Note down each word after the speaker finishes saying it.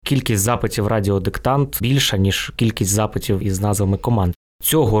кількість запитів «Радіодиктант» більша, ніж кількість запитів із назвами команд.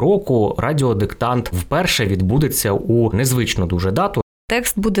 Цього року «Радіодиктант» вперше відбудеться у незвичну дуже дату.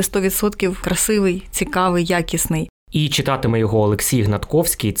 Текст буде 100% красивий, цікавий, якісний. І читатиме його Олексій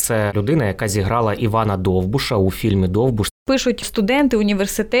Гнатковський. Це людина, яка зіграла Івана Довбуша у фільмі «Довбуш». Пишуть студенти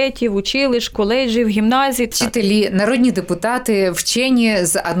університетів, училищ, коледжів, гімназій. Вчителі, народні депутати, вчені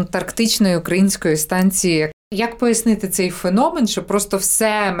з антарктичної української станції. Як пояснити цей феномен, що просто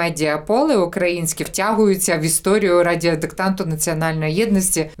все медіаполе українське втягується в історію радіодиктанту національної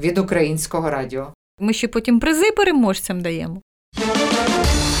єдності від Українського радіо? Ми ще потім призи переможцям даємо.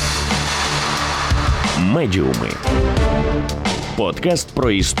 Медіуми. Подкаст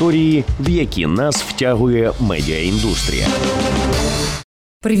про історії, в які нас втягує медіаіндустрія.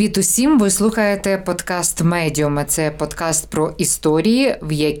 Привіт усім! Ви слухаєте подкаст «Медіуми». Це подкаст про історії,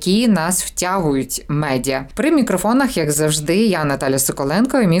 в які нас втягують медіа. При мікрофонах, як завжди, я Наталя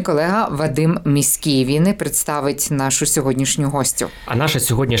Соколенко і мій колега Вадим Міський. Він і представить нашу сьогоднішню гостю. А наша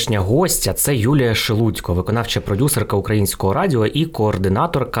сьогоднішня гостя – це Юлія Шелудько, виконавча продюсерка Українського Радіо і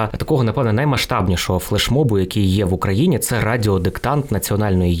координаторка такого, напевно, наймасштабнішого флешмобу, який є в Україні. Це Радіодиктант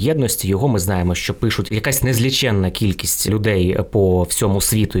національної єдності. Його ми знаємо, що пишуть якась незліченна кількість людей по всьому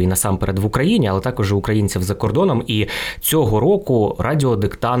світу і насамперед в Україні, але також і українців за кордоном. І цього року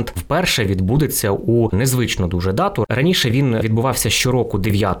Радіодиктант вперше відбудеться у незвичну дуже дату. Раніше він відбувався щороку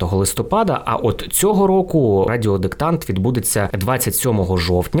 9 листопада, а от цього року Радіодиктант відбудеться 27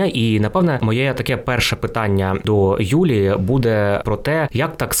 жовтня. І, напевне, моє таке перше питання до Юлії буде про те,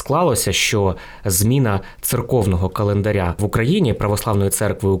 як так склалося, що зміна церковного календаря в Україні, Православної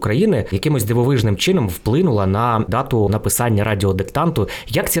церкви України, якимось дивовижним чином вплинула на дату написання Радіодиктанту.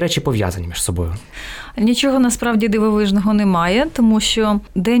 Як ці речі пов'язані між собою? Нічого насправді дивовижного немає, тому що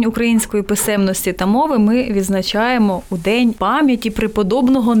День української писемності та мови ми відзначаємо у День пам'яті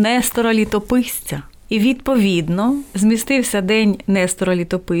преподобного Нестора Літописця. І, відповідно, змістився День Нестора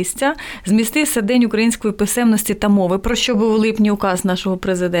Літописця, змістився День української писемності та мови, про що був у липні указ нашого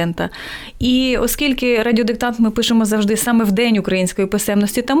президента. І оскільки радіодиктант ми пишемо завжди саме в День української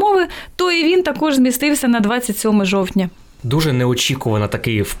писемності та мови, то і він також змістився на 27 жовтня. Дуже неочікувано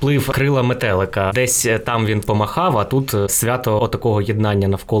такий вплив крила метелика. Десь там він помахав, а тут свято отакого єднання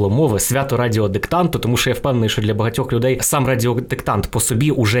навколо мови, свято радіодиктанту, тому що я впевнений, що для багатьох людей сам радіодиктант по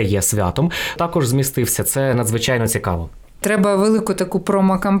собі уже є святом. Також змістився. Це надзвичайно цікаво. Треба велику таку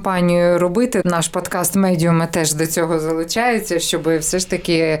промо-кампанію робити. Наш подкаст «Медіуми» теж до цього залучається, щоб все ж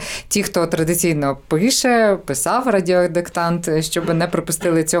таки ті, хто традиційно писав радіодиктант, щоб не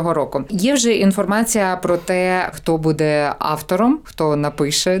пропустили цього року. Є вже інформація про те, хто буде автором, хто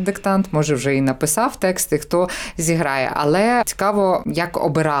напише диктант, може вже і написав тексти, хто зіграє. Але цікаво, як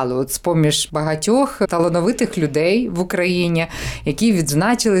обирали. От з-поміж багатьох талановитих людей в Україні, які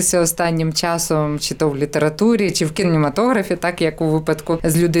відзначилися останнім часом, чи то в літературі, чи в кінематографі, так як у випадку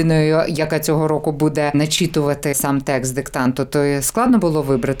з людиною, яка цього року буде начитувати сам текст диктанту, то складно було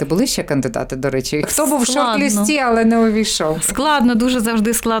вибрати. Були ще кандидати, до речі? Хто був в шорт-лісті, але не увійшов? Складно, дуже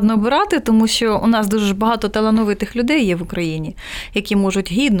завжди складно обирати, тому що у нас дуже багато талановитих людей є в Україні, які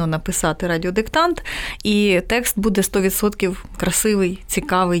можуть гідно написати радіодиктант, і текст буде 100% красивий,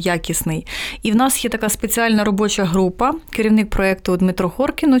 цікавий, якісний. І в нас є така спеціальна робоча група, керівник проєкту Дмитро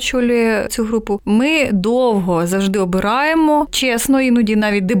Хоркін очолює цю групу. Ми довго завжди обираємо, чесно, іноді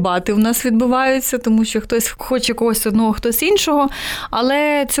навіть дебати у нас відбуваються, тому що хтось хоче когось одного, хтось іншого.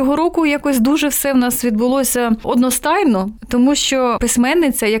 Але цього року якось дуже все в нас відбулося одностайно, тому що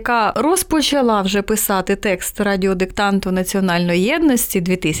письменниця, яка розпочала вже писати текст радіодиктанту національної єдності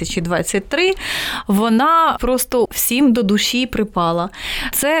 2023, вона просто всім до душі припала.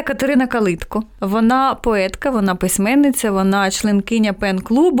 Це Катерина Калитко. Вона поетка, вона письменниця, вона членкиня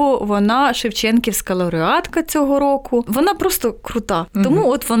пен-клубу, вона шевченківська лауреатка цього року. Вона просто крута. Тому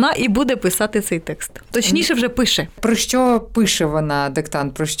от вона і буде писати цей текст. Точніше вже пише. Про що пише вона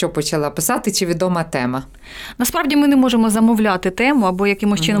диктант? Про що почала писати? Чи відома тема? Насправді ми не можемо замовляти тему або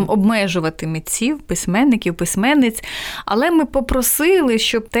якимось чином обмежувати митців, письменників, письменниць. Але ми попросили,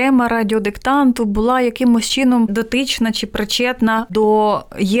 щоб тема радіодиктанту була якимось чином дотична чи причетна до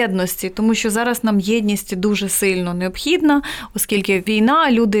єдності. Тому що зараз нам єдність дуже сильно необхідна, оскільки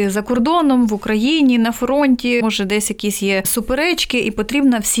війна, люди за кордоном, в Україні, на фронті, може десь якісь є суперечки, і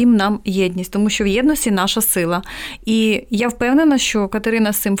потрібна всім нам єдність, тому що в єдності наша сила. І я впевнена, що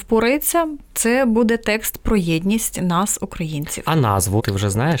Катерина з цим впорається. Це буде текст про єдність нас, українців. А назву ти вже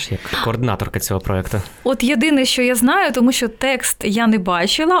знаєш, як координаторка цього проєкту? От єдине, що я знаю, тому що текст я не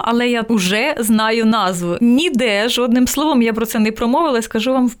бачила, але я вже знаю назву. Ніде, жодним словом я про це не промовила,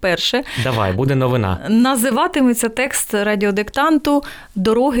 скажу вам вперше. Давай, буде новина. Називатиметься текст радіодиктанту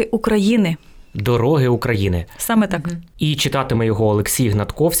 «Дороги України». «Дороги України». Саме так. І читатиме його Олексій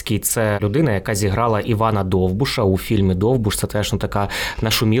Гнатковський. Це людина, яка зіграла Івана Довбуша у фільмі «Довбуш». Це теж така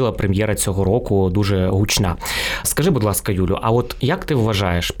нашуміла прем'єра цього року, дуже гучна. Скажи, будь ласка, Юлю, а от як ти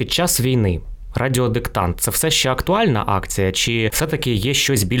вважаєш, під час війни радіодиктант – це все ще актуальна акція, чи все-таки є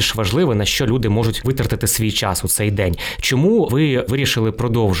щось більш важливе, на що люди можуть витратити свій час у цей день? Чому ви вирішили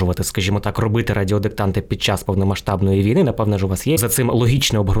продовжувати, скажімо так, робити радіодиктанти під час повномасштабної війни? Напевно ж, у вас є за цим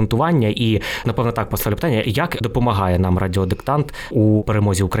логічне обґрунтування і, напевно, так поставлю питання, як допомагає нам радіодиктант у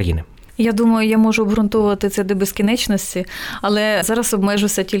перемозі України? Я думаю, я можу обґрунтовувати це до безкінечності, але зараз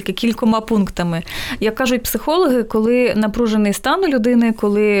обмежуся тільки кількома пунктами. Як кажуть психологи, коли напружений стан у людини,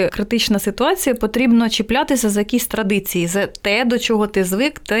 коли критична ситуація, потрібно чіплятися за якісь традиції, за те, до чого ти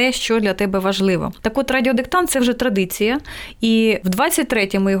звик, те, що для тебе важливо. Так от, радіодиктант – це вже традиція, і в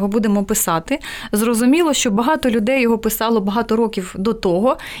 23-му його будемо писати. Зрозуміло, що багато людей його писало багато років до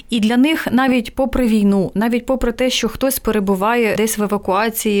того, і для них навіть попри війну, навіть попри те, що хтось перебуває десь в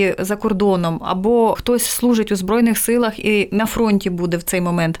евакуації за кордоном, або хтось служить у Збройних силах і на фронті буде в цей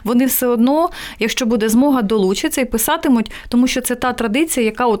момент. Вони все одно, якщо буде змога, долучаться і писатимуть, тому що це та традиція,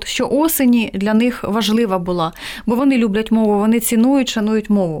 яка от щоосені для них важлива була. Бо вони люблять мову, вони цінують, шанують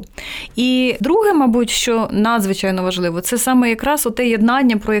мову. І друге, мабуть, що надзвичайно важливо, це саме якраз оте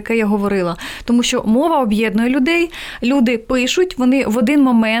єднання, про яке я говорила. Тому що мова об'єднує людей, люди пишуть, вони в один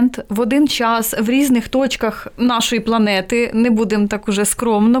момент, в один час, в різних точках нашої планети, не будемо так уже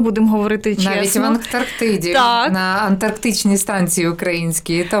скромно, будемо говорити чесно. Навіть в Антарктиді, так. На антарктичній станції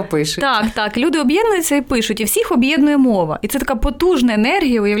українській, то пишуть. Так. Люди об'єднуються і пишуть, і всіх об'єднує мова. І це така потужна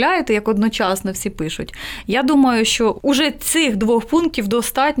енергія, уявляєте, як одночасно всі пишуть. Я думаю, що уже цих двох пунктів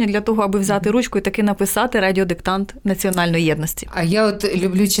достатньо для того, аби взяти ручку і таки написати радіодиктант національної єдності. А я от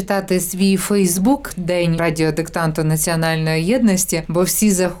люблю читати свій фейсбук «День радіодиктанту національної єдності», бо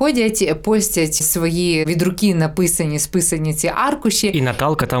всі заходять, постять свої від руки написані, списані ці аркуші. І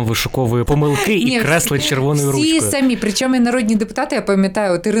Наталка там вишуковує помилки і креслить червоною ручкою. Всі самі, причому і народні депутати, я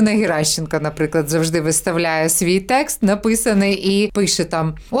пам'ятаю, от Ірина Геращенко, наприклад, завжди виставляє свій текст написаний і пише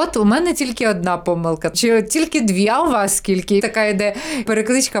там, от у мене тільки одна помилка, чи тільки дві, а у вас скільки? Така йде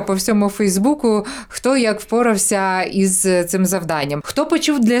перекличка по всьому Фейсбуку, хто як впорався із цим завданням. Хто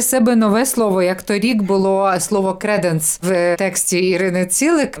почув для себе нове слово, як торік було слово «креденс» в тексті Ірини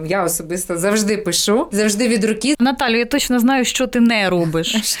Цілик, я особисто завжди пишу, завжди від руки. Наталю, я точно знаю, що ти не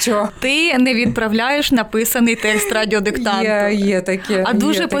робиш. Що? Ти не відправляєш написаний текст радіодиктанту. Є таке. А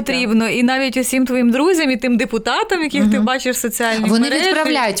дуже потрібно. І навіть усім твоїм друзям і тим депутатам, яких ти бачиш в соціальній мережі. Вони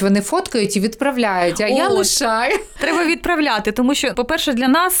відправляють, вони фоткають і відправляють, а я лишаю. Треба відправляти, тому що, по-перше, для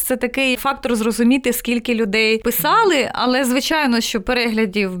нас це такий фактор зрозуміти, скільки людей писали, але, звичайно, що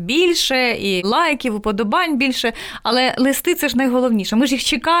переглядів більше, і лайків, уподобань більше, але листи – це ж найголовніше. Ми ж їх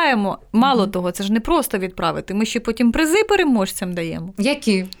чекаємо. Мало того, це ж не просто відправити, ми ще потім призи переможцям даємо.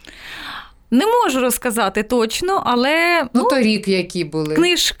 Які? Не можу розказати точно, але... торік які були?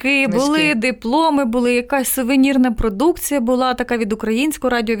 Книжки були, дипломи були, якась сувенірна продукція була, така від Українського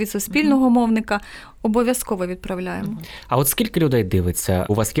радіо, від суспільного мовника. Обов'язково відправляємо. А от скільки людей дивиться?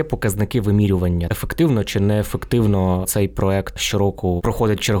 У вас є показники вимірювання? Ефективно чи неефективно цей проект щороку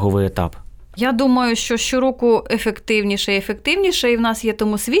проходить черговий етап? Я думаю, що щороку ефективніше і ефективніше, і в нас є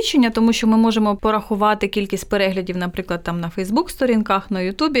тому свідчення, тому що ми можемо порахувати кількість переглядів, наприклад, там на фейсбук-сторінках, на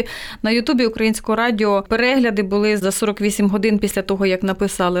Ютубі. На Ютубі Українського радіо перегляди були за 48 годин після того, як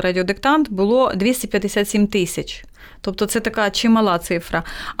написали радіодиктант, було 257 тисяч. Тобто це така чимала цифра.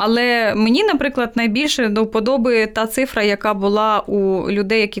 Але мені, наприклад, найбільше до вподоби та цифра, яка була у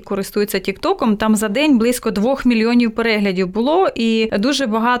людей, які користуються Тік-Током. Там за день близько 2 мільйонів переглядів було, і дуже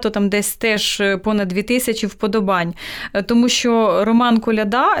багато, там десь теж понад 2000 вподобань. Тому що Роман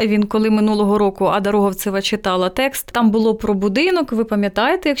Коляда, він коли минулого року Ада Роговцева читала текст, там було про будинок, ви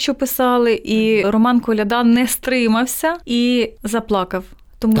пам'ятаєте, якщо писали, і Роман Коляда не стримався і заплакав.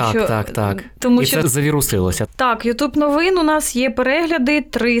 Тому Так. Тому і що це завірусилося. Так, YouTube новин у нас є перегляди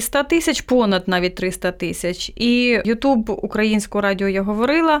 300 тисяч, понад навіть 300 тисяч. І YouTube Українського радіо, я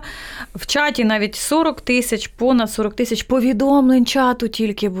говорила, в чаті навіть 40 тисяч, понад 40 тисяч повідомлень чату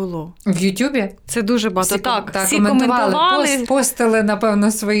тільки було. В Ютубі? Це дуже багато. Всі коментували. Постили,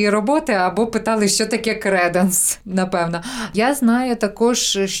 напевно, свої роботи або питали, що таке креденс, напевно. Я знаю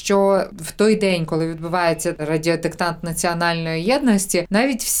також, що в той день, коли відбувається радіодиктант національної єдності,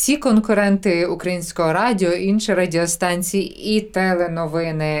 навіть всі конкуренти Українського радіо, інші радіостанції, і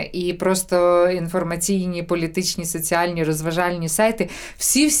теленовини, і просто інформаційні, політичні, соціальні, розважальні сайти,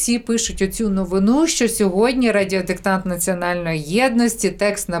 всі пишуть оцю новину, що сьогодні радіодиктант національної єдності,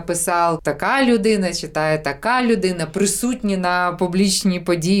 текст написав така людина, читає така людина, присутні на публічній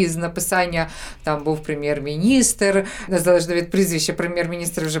події з написання, там був прем'єр-міністр, незалежно від прізвища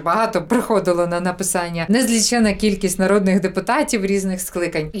прем'єр-міністра вже багато приходило на написання, незлічена кількість народних депутатів різних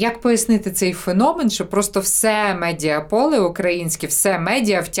скликань. Як пояснити цей феномен, що просто все медіаполе українське, все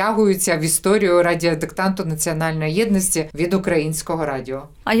медіа втягуються в історію радіодиктанту національної єдності від Українського радіо?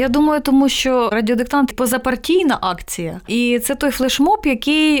 А я думаю, тому що радіодиктант – позапартійна акція. І це той флешмоб,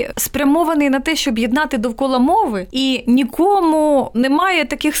 який спрямований на те, щоб єднати довкола мови. І нікому немає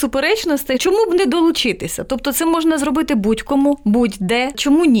таких суперечностей, чому б не долучитися. Тобто це можна зробити будь-кому, будь-де,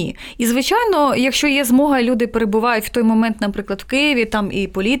 чому ні. І, звичайно, якщо є змога, люди перебувають в той момент, наприклад, в Києві, там і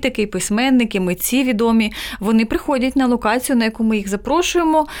політики, і письменники, митці відомі, вони приходять на локацію, на яку ми їх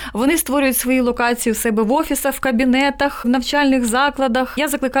запрошуємо, вони створюють свої локації у себе в офісах, в кабінетах, в навчальних закладах. Я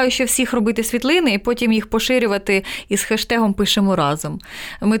закликаю ще всіх робити світлини і потім їх поширювати із хештегом «Пишемо разом».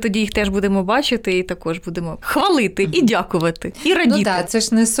 Ми тоді їх теж будемо бачити і також будемо хвалити і дякувати, і радіти. Ну так, це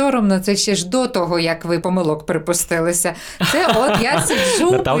ж не соромно, це ще ж до того, як ви помилок припустилися. Це от я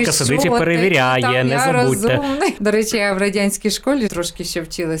сиджу, Наталка сидить і перевіряє, не забудьте. Розумний. До речі, я в радянській школі трошки ще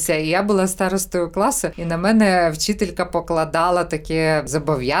вчилася, і я була старостою класу, і на мене вчителька покладала таке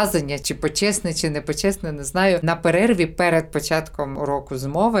зобов'язання, чи почесне, чи не почесне, не знаю, на перерві перед початком уроку з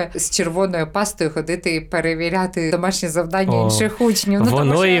мови з червоною пастою ходити і перевіряти домашні завдання інших учнів.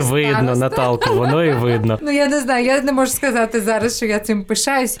 Воно і видно, Наталко, воно і видно. Ну, я не знаю, я не можу сказати зараз, що я цим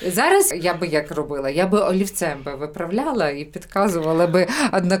пишаюсь. Зараз я би як робила? Я би олівцем би виправляла і підказувала би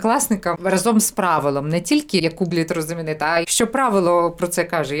однокласникам разом з правилом, не тільки яку літеру замінити, а що правило про це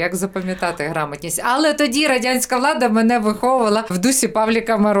каже, як запам'ятати грамотність. Але тоді радянська влада мене виховувала в дусі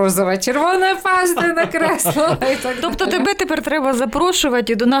Павліка Морозова. Червоною пастою накреслила. Тобто тебе тепер треба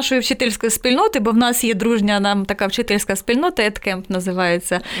запрошувати до нашої вчительської спільноти, бо в нас є дружня нам така вчительська спільнота, EdCamp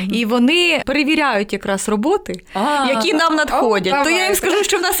називається, і вони перевіряють якраз роботи, які нам надходять. То я їм скажу,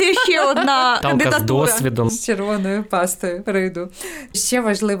 що в нас є ще одна кандидатура. З досвідом. З червоною пастою прийду. Ще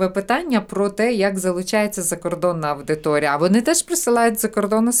важливе питання про те, як залучається закордонна аудиторія. А вони теж присилають за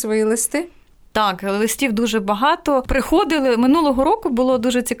кордону свої листи? Так, листів дуже багато. Приходили, минулого року було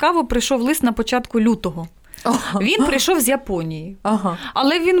дуже цікаво, прийшов лист на початку лютого. Він прийшов з Японії.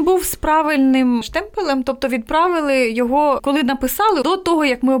 Але він був з правильним штемпелем, тобто відправили його, коли написали, до того,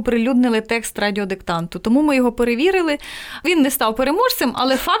 як ми оприлюднили текст радіодиктанту. Тому ми його перевірили. Він не став переможцем,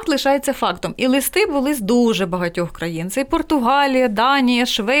 але факт лишається фактом. І листи були з дуже багатьох країн. Це і Португалія, Данія,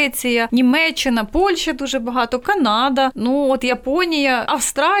 Швеція, Німеччина, Польща дуже багато, Канада, Японія,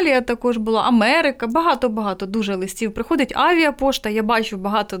 Австралія також була, Америка. Багато-багато дуже листів приходить. Авіапошта, я бачу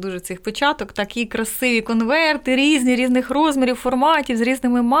багато дуже цих початок, такі красиві конверти, різних розмірів, форматів, з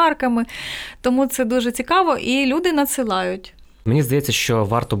різними марками. Тому це дуже цікаво, і люди надсилають. Мені здається, що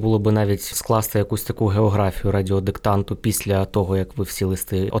варто було би навіть скласти якусь таку географію радіодиктанту після того, як ви всі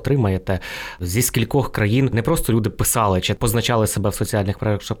листи отримаєте. Зі скількох країн не просто люди писали чи позначали себе в соціальних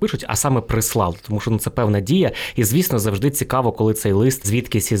мережах, що пишуть, а саме прислали. Тому що це певна дія. І, звісно, завжди цікаво, коли цей лист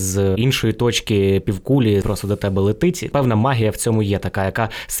звідкись із іншої точки півкулі просто до тебе летить. Певна магія в цьому є така, яка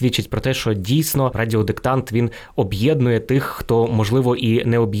свідчить про те, що дійсно радіодиктант, він об'єднує тих, хто, можливо, і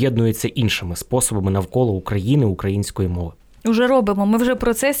не об'єднується іншими способами навколо України, української мови. Уже робимо, ми вже в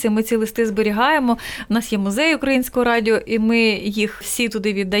процесі, ми ці листи зберігаємо, у нас є музей Українського радіо, і ми їх всі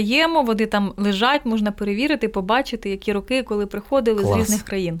туди віддаємо, вони там лежать, можна перевірити, побачити, які роки, коли приходили з різних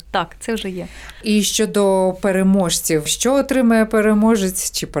країн. Так, це вже є. І щодо переможців, що отримає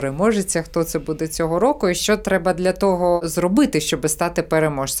переможець чи переможеця, хто це буде цього року, і що треба для того зробити, щоб стати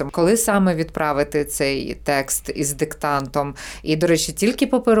переможцем? Коли саме відправити цей текст із диктантом? І, до речі, тільки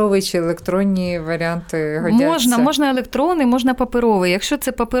паперовий чи електронні варіанти годяться? Можна електронний, можна паперовий. Якщо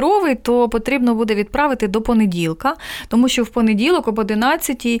це паперовий, то потрібно буде відправити до понеділка, тому що в понеділок об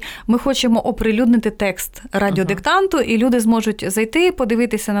 11-й ми хочемо оприлюднити текст радіодиктанту, і люди зможуть зайти,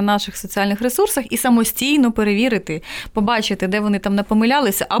 подивитися на наших соціальних ресурсах і самостійно перевірити, побачити, де вони там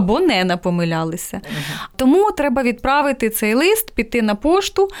напомилялися або не напомилялися. Тому треба відправити цей лист, піти на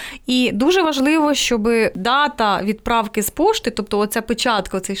пошту, і дуже важливо, щоб дата відправки з пошти, тобто оця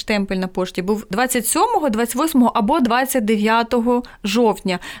печатка, оцей штемпель на пошті, був 27-го, 28-го або 29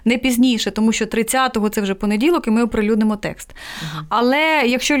 жовтня, не пізніше, тому що 30-го це вже понеділок, і ми оприлюднимо текст. Але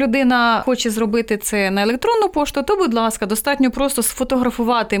якщо людина хоче зробити це на електронну пошту, то, будь ласка, достатньо просто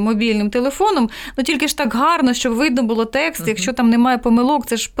сфотографувати мобільним телефоном, ну тільки ж так гарно, щоб видно було текст, якщо там немає помилок,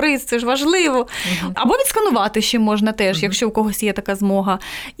 це ж приз, це ж важливо. Або відсканувати ще можна теж, якщо у когось є така змога.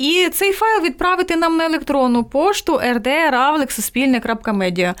 І цей файл відправити нам на електронну пошту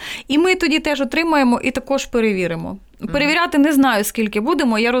rd@suspilne.radio. І ми тоді теж отримаємо і також перевіримо. Перевіряти не знаю, скільки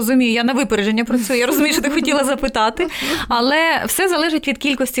будемо, я розумію, я на випередження працюю, я розумію, що ти хотіла запитати, але все залежить від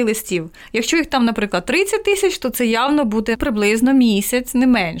кількості листів. Якщо їх там, наприклад, 30 тисяч, то це явно буде приблизно місяць, не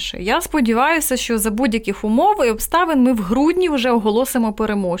менше. Я сподіваюся, що за будь-яких умов і обставин ми в грудні вже оголосимо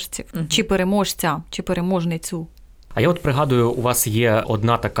переможців, чи переможця, чи переможницю. А я от пригадую, у вас є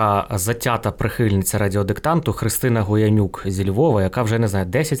одна така затята прихильниця радіодиктанту Христина Гоянюк зі Львова, яка вже, не знаю,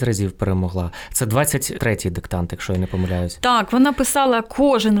 10 разів перемогла. Це 23-й диктант, якщо я не помиляюсь. Так, вона писала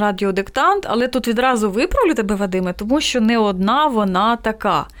кожен радіодиктант, але тут відразу виправлю тебе, Вадиме, тому що не одна вона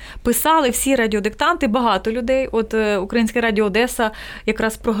така. Писали всі радіодиктанти, багато людей. От Українське Радіо Одеса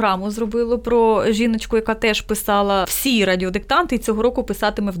якраз програму зробило про жіночку, яка теж писала всі радіодиктанти, і цього року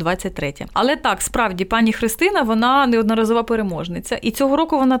писатиме в 23-те. Але так, справді, пані Христина, вона неодноразова переможниця. І цього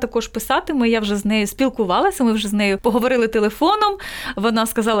року вона також писатиме, я вже з нею спілкувалася, ми вже з нею поговорили телефоном. Вона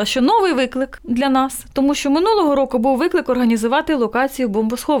сказала, що новий виклик для нас, тому що минулого року був виклик організувати локацію в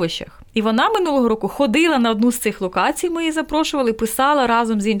бомбосховищах. І вона минулого року ходила на одну з цих локацій, ми її запрошували, писала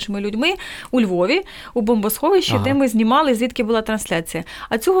разом з іншими людьми у Львові, у бомбосховищі, де ми знімали, звідки була трансляція.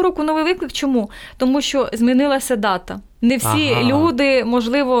 А цього року новий виклик чому? Тому що змінилася дата. Не всі люди,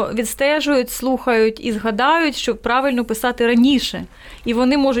 можливо, відстежують, слухають і згадають, що правильно писати раніше. І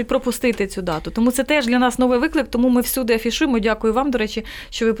вони можуть пропустити цю дату. Тому це теж для нас новий виклик, тому ми всюди афішуємо. Дякую вам, до речі,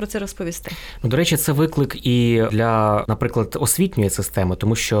 що ви про це розповісте. Ну, до речі, це виклик і для, наприклад, освітньої системи,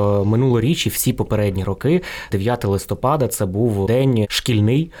 тому що минулоріч і всі попередні роки, 9 листопада, це був день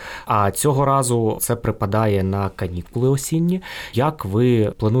шкільний, а цього разу це припадає на канікули осінні. Як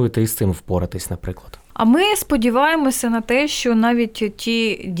ви плануєте із цим впоратись, наприклад? А ми сподіваємося на те, що навіть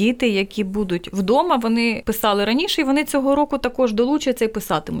ті діти, які будуть вдома, вони писали раніше, і вони цього року також долучаться і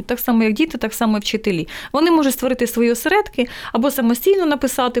писатимуть. Так само, як діти, так само і вчителі. Вони можуть створити свої осередки, або самостійно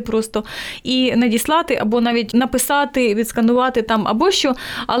написати просто і надіслати, або навіть написати, відсканувати там, або що.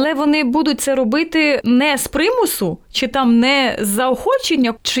 Але вони будуть це робити не з примусу, чи там не з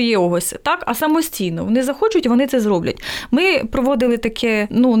заохочення чиєгось, так, а самостійно. Вони захочуть, вони це зроблять. Ми проводили таке,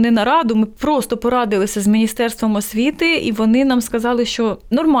 не нараду, ми просто порадилися з Міністерством освіти, і вони нам сказали, що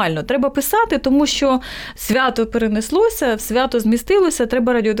нормально, треба писати, тому що свято перенеслося, свято змістилося,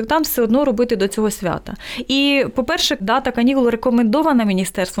 треба радіодиктант все одно робити до цього свята. І, по-перше, дата канікул рекомендована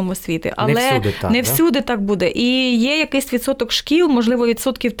Міністерством освіти, але не всюди так буде. І є якийсь відсоток шкіл, можливо,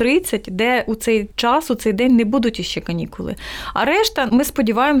 30%, де у цей час, у цей день не будуть іще канікули. А решта, ми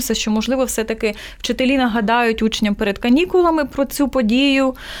сподіваємося, що, можливо, все-таки вчителі нагадають учням перед канікулами про цю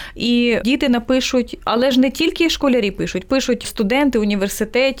подію, і діти напишуть. Але ж не тільки школярі пишуть студенти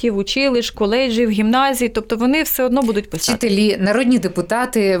університетів, училищ, коледжів, гімназій, тобто вони все одно будуть писати. Вчителі, народні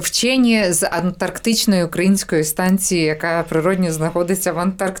депутати, вчені з антарктичної української станції, яка природньо знаходиться в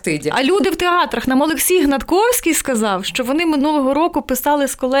Антарктиді. А люди в театрах. Нам Олексій Гнатковський сказав, що вони минулого року писали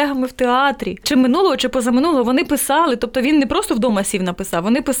з колегами в театрі. Чи минулого, чи позаминулого, вони писали. Тобто він не просто вдома сів написав,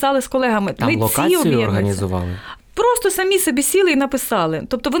 вони писали з колегами. Там локацію організували? Просто самі собі сіли і написали.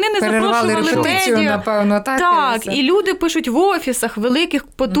 Тобто вони не запрошували медіа. Напевно, так, і люди пишуть в офісах великих,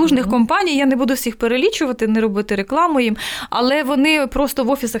 потужних компаній. Я не буду всіх перелічувати, не робити рекламу їм, але вони просто в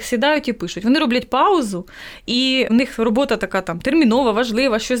офісах сідають і пишуть. Вони роблять паузу, і в них робота така там термінова,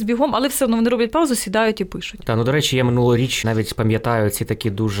 важлива, щось бігом, але все одно вони роблять паузу, сідають і пишуть. До речі, я минулоріч навіть пам'ятаю ці такі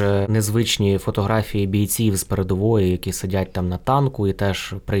дуже незвичні фотографії бійців з передової, які сидять там на танку, і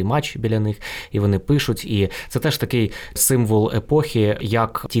теж приймач біля них, і вони пишуть. І це теж такий такий символ епохи,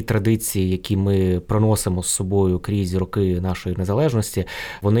 як ті традиції, які ми проносимо з собою крізь роки нашої незалежності,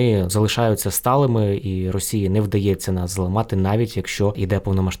 вони залишаються сталими, і Росії не вдається нас зламати, навіть якщо йде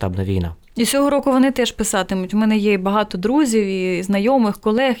повномасштабна війна. І цього року вони теж писатимуть. У мене є багато друзів і знайомих,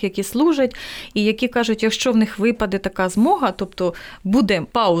 колег, які служать, і які кажуть, якщо в них випаде така змога, тобто буде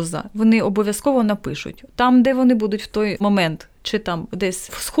пауза, вони обов'язково напишуть. Там, де вони будуть в той момент, чи там десь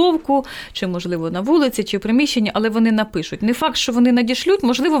в сховку, чи, можливо, на вулиці, чи в приміщенні, але вони напишуть. Не факт, що вони надішлють,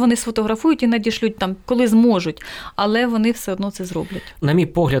 можливо, вони сфотографують і надішлють там, коли зможуть, але вони все одно це зроблять. На мій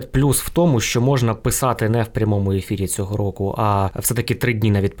погляд, плюс в тому, що можна писати не в прямому ефірі цього року, а все-таки 3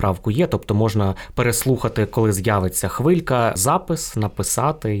 дні на відправку є, тобто можна переслухати, коли з'явиться хвилька, запис,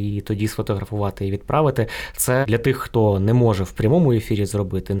 написати і тоді сфотографувати і відправити. Це для тих, хто не може в прямому ефірі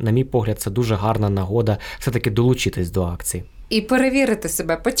зробити. На мій погляд, це дуже гарна нагода все-таки долучитись до акції. І перевірити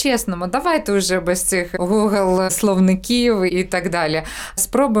себе по-чесному. Давайте вже без цих Google-словників і так далі.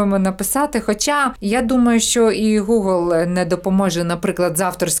 Спробуємо написати, хоча я думаю, що і Google не допоможе, наприклад, з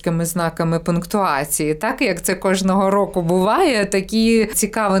авторськими знаками пунктуації. Так, як це кожного року буває, такі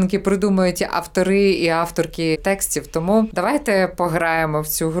цікавинки придумують автори і авторки текстів. Тому давайте пограємо в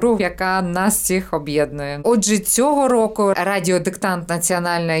цю гру, яка нас всіх об'єднує. Отже, цього року Радіодиктант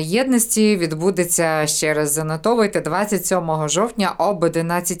Національної єдності відбудеться, ще раз занотовуйте, 27 жовтня об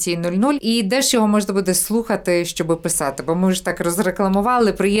 11:00. І де ж його можна буде слухати, щоб писати? Бо ми ж так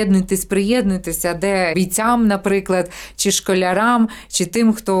розрекламували, приєднуйтеся, де бійцям, наприклад, чи школярам, чи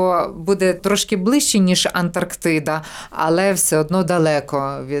тим, хто буде трошки ближче, ніж Антарктида, але все одно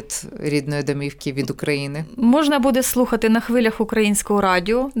далеко від рідної домівки, від України. Можна буде слухати на хвилях Українського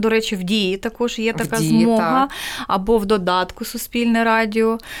радіо. До речі, в Дії також є така змога. Так. Або в додатку «Суспільне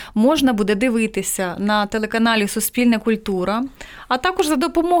радіо». Можна буде дивитися на телеканалі «Суспільне культура». А також за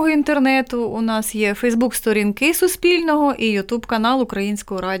допомогою інтернету у нас є фейсбук-сторінки Суспільного і YouTube-канал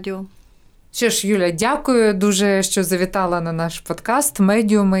Українського Радіо. Що ж, Юля, дякую дуже, що завітала на наш подкаст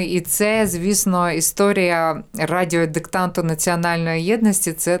 «Медіуми». І це, звісно, історія Радіодиктанту Національної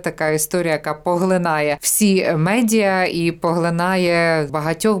єдності. Це така історія, яка поглинає всі медіа і поглинає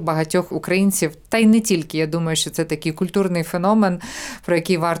багатьох українців. Та й не тільки. Я думаю, що це такий культурний феномен, про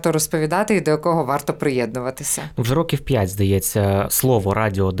який варто розповідати і до якого варто приєднуватися. Вже років 5, здається, слово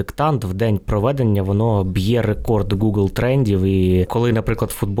 «радіодиктант» в день проведення, воно б'є рекорд Google трендів. І коли,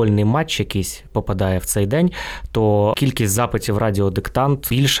 наприклад, футбольний матч якийсь попадає в цей день, то кількість запитів «Радіодиктант»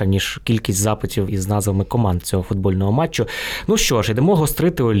 більша, ніж кількість запитів із назвами команд цього футбольного матчу. Ну що ж, ідемо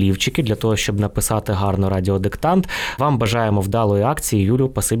гострити олівчики для того, щоб написати гарно «Радіодиктант». Вам бажаємо вдалої акції. Юлю,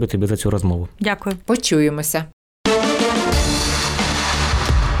 спасибі тобі за цю розмову. Дякую. Почуємося.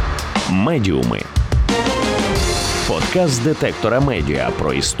 Медіуми. Подкаст детектора медіа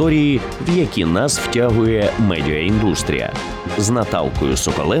про історії, в які нас втягує медіаіндустрія. З Наталкою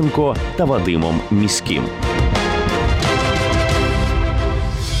Соколенко та Вадимом Міським.